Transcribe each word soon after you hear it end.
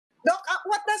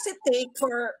does it take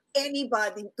for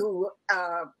anybody to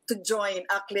join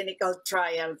a clinical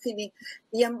trial?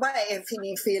 Yan ba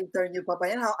fini-filter nyo pa ba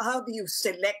yan? How do you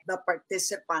select the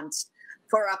participants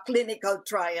for a clinical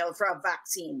trial for a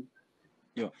vaccine?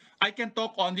 I can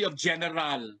talk only of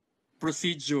general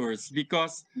procedures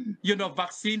because,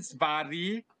 vaccines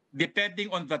vary depending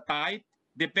on the type,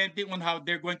 depending on how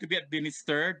they're going to be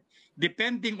administered,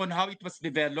 depending on how it was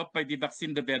developed by the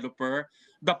vaccine developer.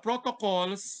 The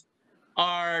protocols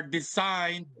are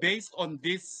designed based on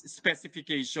these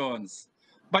specifications.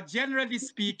 But generally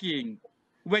speaking,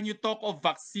 when you talk of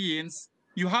vaccines,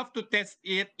 you have to test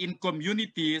it in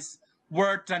communities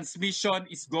where transmission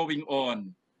is going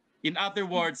on. In other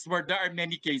words, where there are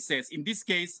many cases. In this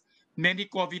case, many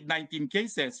COVID-19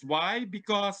 cases. Why?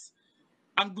 Because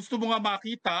ang gusto mo nga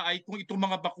makita ay kung itong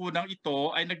mga bakunang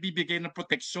ito ay nagbibigay ng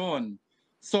proteksyon.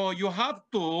 So you have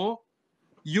to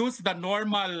use the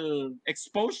normal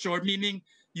exposure, meaning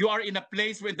you are in a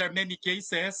place where there are many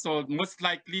cases, so most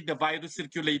likely the virus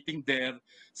circulating there.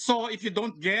 So if you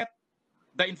don't get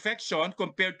the infection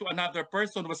compared to another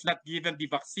person who was not given the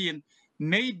vaccine,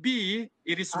 maybe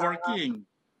it is working.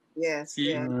 Yes.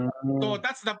 See? Yeah. So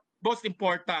that's the most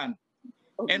important.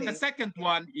 Okay. And the second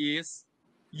one is,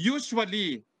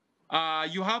 usually,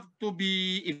 you have to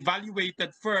be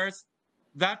evaluated first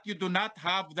that you do not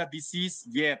have the disease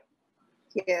yet.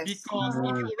 Yes. Because if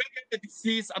you already have the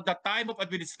disease at the time of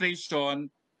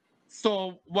administration,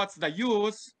 so what's the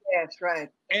use? Yes, right.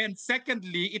 And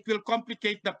secondly, it will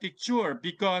complicate the picture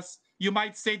because you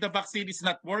might say the vaccine is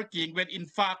not working when in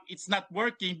fact it's not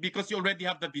working because you already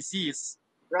have the disease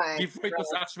before it was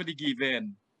actually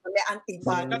given. May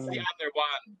antibody. So that's the other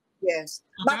one. Yes.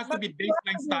 So there has to be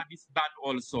baseline studies done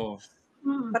also.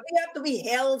 But you have to be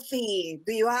healthy.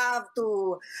 Do you have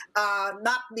to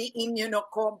not be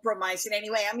immunocompromised in any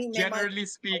way? I mean, generally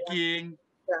speaking,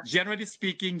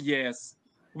 yes.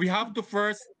 We have to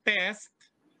first test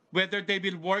whether they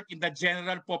will work in the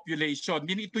general population.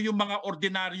 Meaning ito yung mga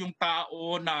ordinaryong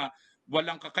tao na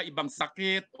walang kakaibang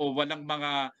sakit o walang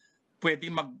mga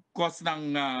pwedeng mag-cause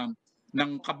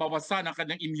ng kabawasan ng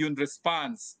kanyang immune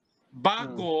response.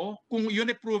 Bago, kung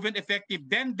yun ay proven effective,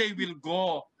 then they will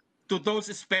go to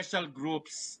those special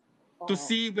groups to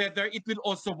see whether it will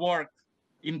also work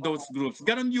in those groups.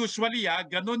 Ganon usually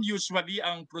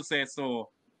ang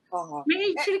proseso.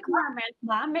 May age requirement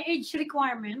ba? May age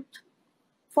requirement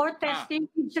for testing,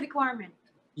 age requirement?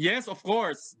 Yes, of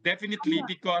course. Definitely,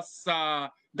 because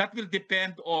that will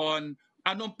depend on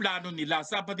anong plano nila.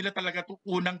 Saan ba nila talaga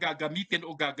unang gagamitin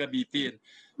o gagamitin.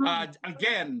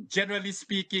 Again, generally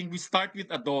speaking, we start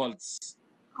with adults.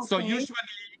 Okay. So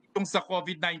usually, itong sa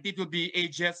COVID-19 it will be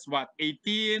ages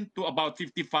 18 to about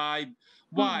 55.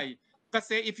 Why?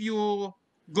 Kasi if you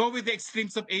go with the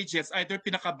extremes of ages, either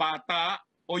pinakabata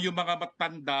o yung mga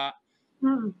matanda,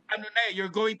 you're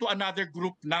going to another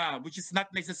group na, which is not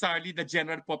necessarily the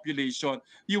general population.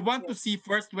 You want to see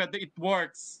first whether it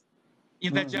works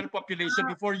in the general population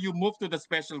before you move to the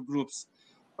special groups.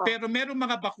 Pero meron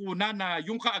mga bakuna na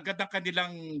yung kaagad ng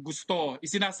kanilang gusto,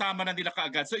 isinasama na nila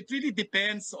kaagad. So it really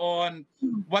depends on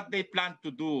what they plan to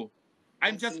do.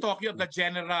 I'm just talking of the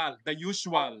general, the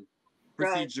usual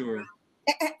procedure.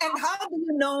 And how do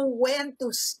you know when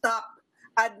to stop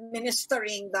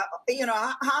administering the,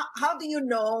 how do you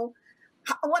know,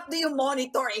 what do you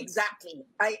monitor exactly?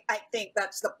 I think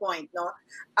that's the point, no?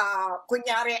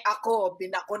 Kunyari ako,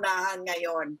 binakunahan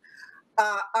ngayon.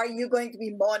 Are you going to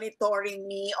be monitoring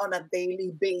me on a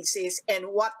daily basis? And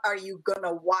what are you going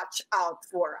to watch out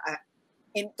for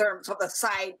in terms of the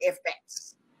side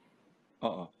effects?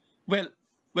 Well,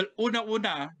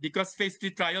 una-una, because phase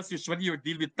 3 trials, usually you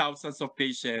deal with thousands of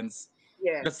patients.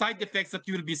 Yes. The side effects that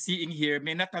you will be seeing here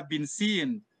may not have been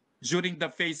seen during the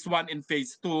phase 1 and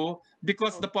phase 2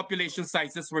 because the population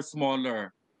sizes were smaller.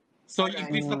 So you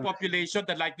increase the population,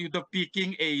 the likelihood of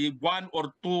picking a 1 or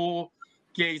 2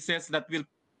 cases that will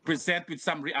present with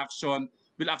some reaction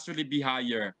will actually be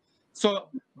higher. So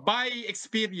by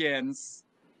experience,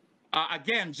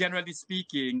 again, generally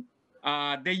speaking,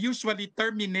 they usually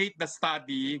terminate the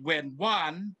study when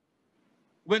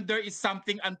there is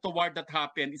something untoward that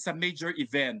happened. It's a major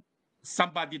event.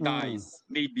 Somebody dies,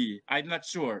 maybe. I'm not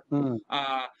sure.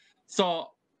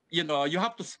 So, you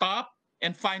have to stop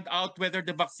and find out whether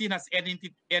the vaccine has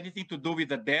anything to do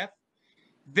with the death.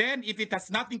 Then, if it has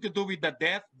nothing to do with the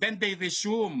death, then they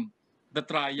resume the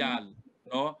trial.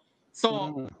 No?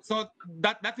 So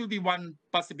that will be one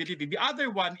possibility. The other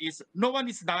one is no one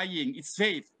is dying. It's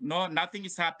safe. No, nothing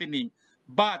is happening.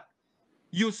 But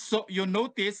you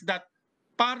notice that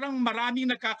parang maraming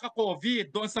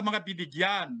nagkaka-COVID doon sa mga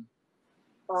binigyan.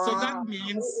 So that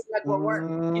means nagwo-work.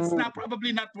 it's not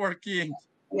probably not working.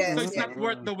 Yes, So it's yes. not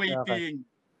worth the waiting.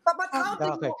 But how do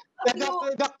Okay.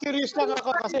 you Doc, curious lang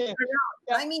ako kasi,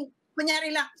 I mean,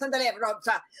 kunyari lang, sandali,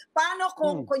 Robsa. Paano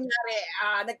kung, kunyari,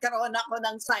 nagkaroon ako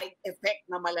ng side effect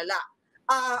na malala?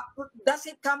 Does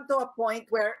it come to a point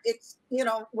where it's,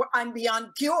 I'm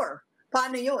beyond cure?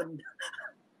 Paano yun?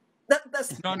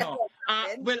 No.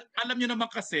 Well, alam nyo naman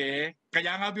kasi,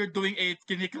 kaya nga we're doing a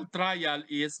clinical trial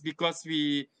is because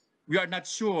we are not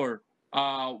sure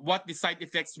what the side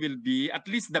effects will be, at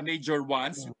least the major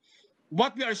ones.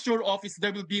 What we are sure of is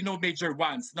there will be no major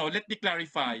ones. Now, let me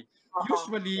clarify.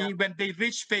 Usually, when they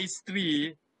reach phase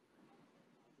 3,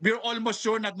 we're almost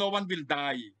sure that no one will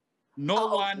die.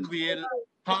 No one will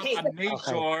have a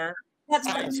major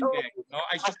side effect. No,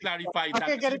 I should clarify that.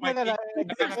 Okay, ganito na lang.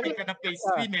 Nakarating ka na phase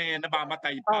 3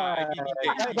 namamatay pa.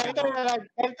 Ganito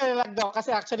na lang, Doc,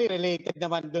 kasi actually related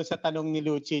naman doon sa tanong ni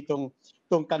Lucy itong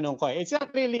tanong ko. It's not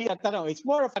really a tanong, it's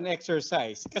more of an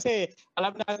exercise. Kasi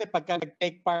alam natin pagka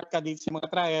nag-take part ka dito sa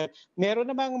mga trial, meron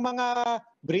namang mga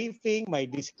briefing, may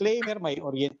disclaimer, may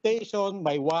orientation,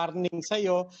 may warning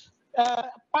sa'yo.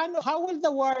 How will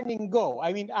the warning go?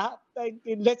 I mean,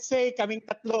 let's say kaming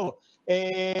tatlo,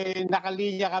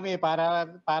 nakalinya kami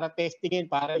para testingin,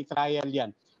 para i-trial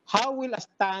yan. How will a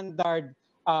standard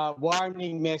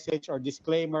warning message or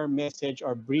disclaimer message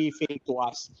or briefing to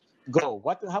us go?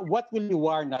 What will you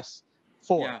warn us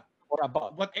for or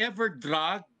about? Whatever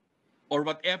drug or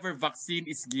whatever vaccine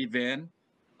is given,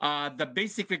 the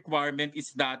basic requirement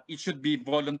is that it should be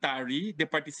voluntary, the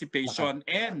participation,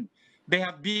 and they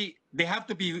have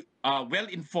to be well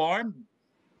informed.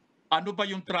 Ano ba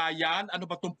yung trial? Ano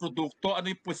ba itong produkto?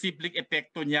 Ano yung posibleng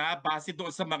epekto niya base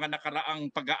doon sa mga nakaraang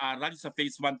pag-aaral sa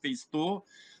phase 1, phase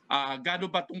 2?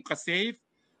 Gaano ba itong ka-safe?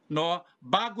 No?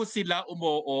 Bago sila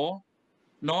umoo,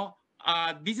 no?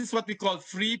 This is what we call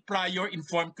free prior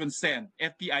informed consent,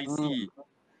 FPIC.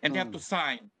 And they have to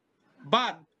sign.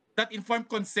 But that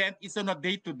informed consent is on a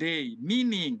day-to-day,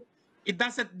 meaning it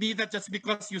doesn't mean that just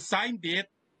because you signed it,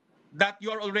 that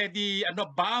you are already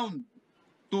bound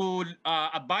to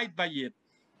abide by it.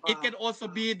 It can also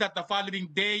be that the following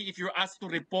day, if you're asked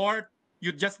to report,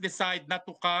 you just decide not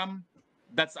to come.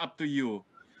 That's up to you.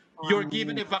 You're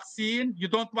given a vaccine.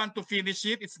 You don't want to finish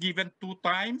it. It's given 2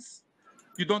 times.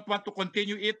 You don't want to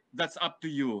continue it. That's up to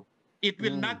you. It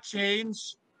will not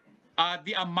change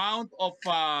the amount of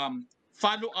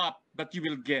follow-up that you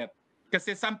will get.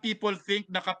 Kasi some people think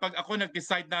na kapag ako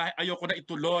nag-decide na ayoko na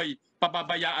ituloy,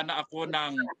 pababayaan na ako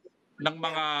ng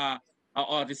mga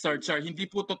researcher. Hindi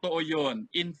po totoo yun.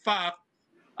 In fact,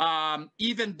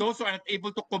 even those who are not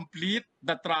able to complete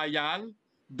the trial,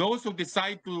 those who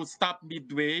decide to stop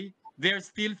midway, they're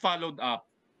still followed up.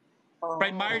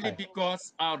 Primarily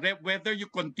because whether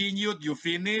you continued, you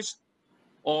finished,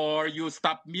 or you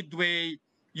stop midway,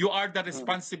 you are the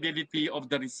responsibility of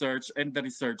the research and the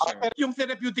researcher. Yung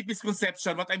therapeutic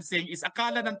misconception, what I'm saying is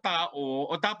akala ng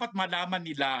tao o dapat malaman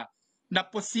nila na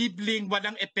posibleng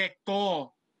walang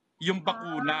epekto yung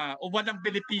bakuna o walang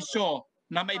benepisyo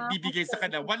na maibibigay sa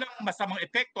kanila. Walang masamang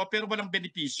epekto pero walang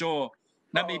benepisyo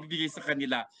na maibibigay sa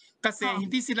kanila. Kasi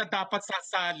hindi sila dapat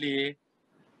sasali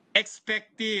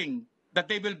expecting that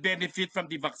they will benefit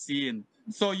from the vaccine.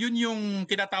 So yun yung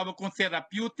tinatawag kong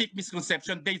therapeutic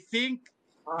misconception. They think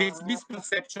this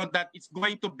misconception that it's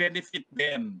going to benefit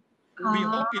them. We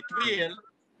hope it will,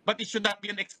 but it should not be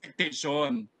an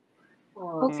expectation.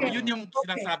 So yun yung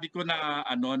sinasabi ko na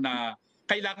na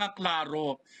kailangan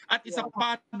klaro. At isa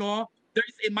pa, there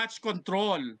is a match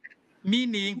control.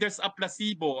 Meaning, there's a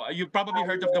placebo. You probably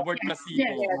heard of the word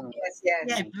placebo.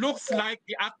 Yes. It looks like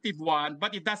the active one,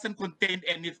 but it doesn't contain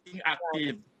anything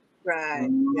active. Right.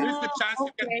 There's a chance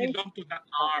you can belong to that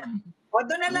arm. O,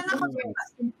 doon na lang ako yung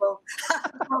placebo.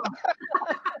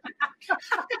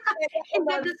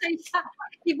 Iba doon sa isa.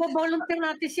 Ibo-volunteer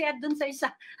natin si Ed doon sa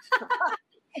isa.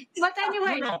 But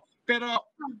anyway. No.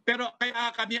 Pero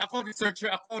kaya ako researcher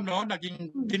ako,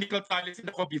 naging clinical trialist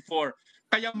ako before.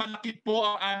 Kaya malaki po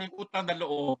ang aming utang na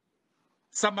loob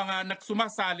sa mga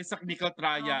nagsumasali sa clinical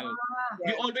trial.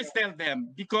 We always tell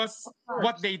them because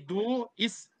what they do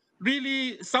is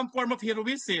really some form of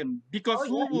heroism, because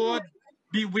who would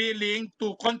be willing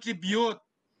to contribute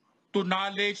to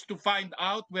knowledge to find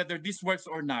out whether this works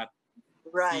or not?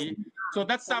 Right. See? So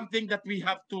that's something that we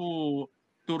have to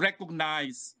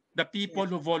recognize, the people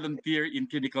who volunteer in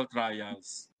clinical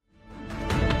trials.